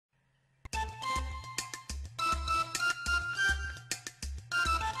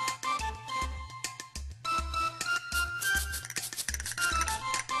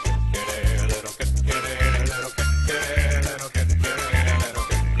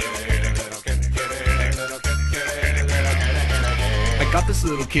Got this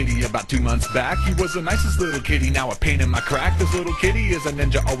little kitty about 2 months back. He was the nicest little kitty, now a pain in my crack. This little kitty is a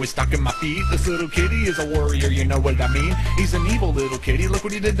ninja, always stalking my feet. This little kitty is a warrior, you know what I mean. He's an evil little kitty, look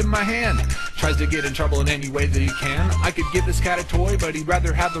what he did to my hand. Tries to get in trouble in any way that he can. I could give this cat a toy, but he'd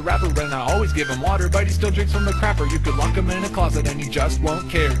rather have the wrapper. And I always give him water, but he still drinks from the crapper. You could lock him in a closet and he just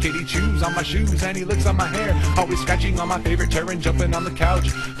won't care. Kitty chews on my shoes and he licks on my hair. Always scratching on my favorite chair and jumping on the couch.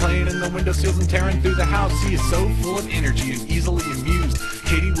 Playing in the windowsills and tearing through the house. He is so full of energy and easily amused.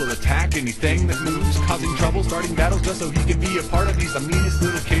 Kitty will attack anything that moves, causing trouble, starting battles just so he can be a part of. He's the meanest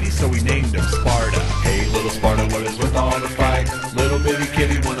little kitty, so we named him Sparta. Hey little Sparta, what is with all the fight? Little bitty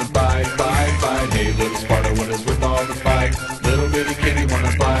kitty wanna bite. Hey little Sparta, what is with all the fight? Little bitty kitty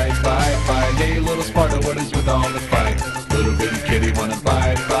wanna bite. Hey little Sparta, what is with all the fight? Little bitty kitty wanna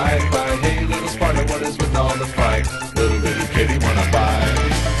bite. Hey little Sparta, what is with all the fight? Little bitty kitty wanna bite.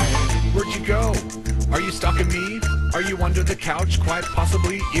 Where'd you go? Are you stalking me? Are you under the couch, quite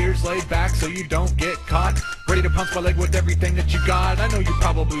possibly, ears laid back so you don't get caught? Ready to punch my leg with everything that you got? I know you're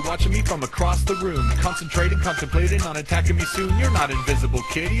probably watching me from across the room, concentrating, contemplating on attacking me soon. You're not invisible,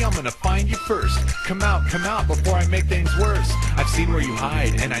 kitty, I'm gonna find you first. Come out before I make things worse. I've seen where you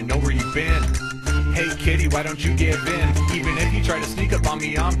hide, and I know where you've been. Hey kitty, why don't you give in? Even if you try to sneak up on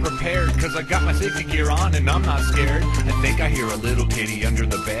me, I'm prepared. Cause I got my safety gear on and I'm not scared. I think I hear a little kitty under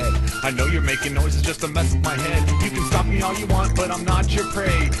the bed. I know you're making noises just to mess with my head. You can stop me all you want, but I'm not your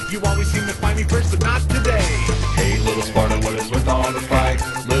prey. You always seem to find me first, but not today. Hey little Sparta, what is with all the fight?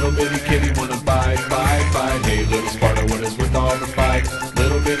 Little bitty kitty wanna bite. Hey little Sparta, what is with all the fight?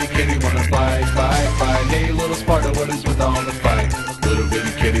 Little bitty kitty wanna bite. Hey little Sparta, what is with all the fight? Little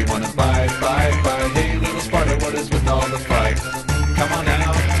bitty kitty wanna bite. Hey little Sparta, what is with all the fight? Come on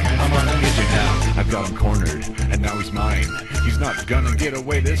out, I'm gonna get you now. I've got him cornered, and now he's mine. He's not gonna get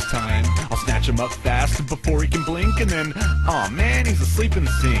away this time. I'll snatch him up fast before he can blink, and then, aw man, he's asleep in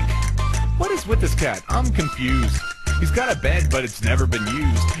the sink. What is with this cat? I'm confused. He's got a bed, but it's never been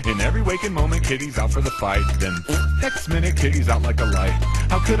used. In every waking moment, Kitty's out for the fight. Then, next minute, Kitty's out like a light.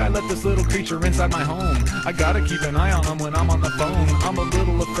 How could I let this little creature inside my home? I gotta keep an eye on him when I'm on the phone. I'm a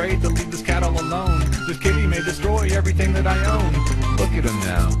little afraid to leave this cat all alone. This kitty may destroy everything that I own. Look at him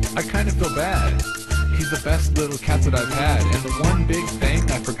now. I kind of feel bad. He's the best little cat that I've had. And the one big thing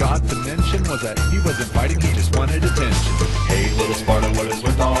I forgot to mention was that he wasn't fighting, he just wanted attention. Hey little Sparta, what is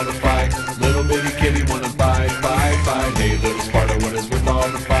with all the fight? Little bitty kitty wanna bite. Hey little Sparta, what is with all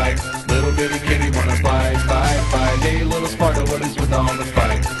the fight? Little bitty kitty wanna bite. Hey little Sparta, what is with all the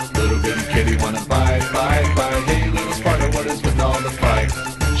fight? Little bitty kitty wanna bite. Hey little Sparta, what is with all the fight?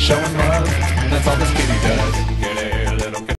 Showing love, that's all this kitty does.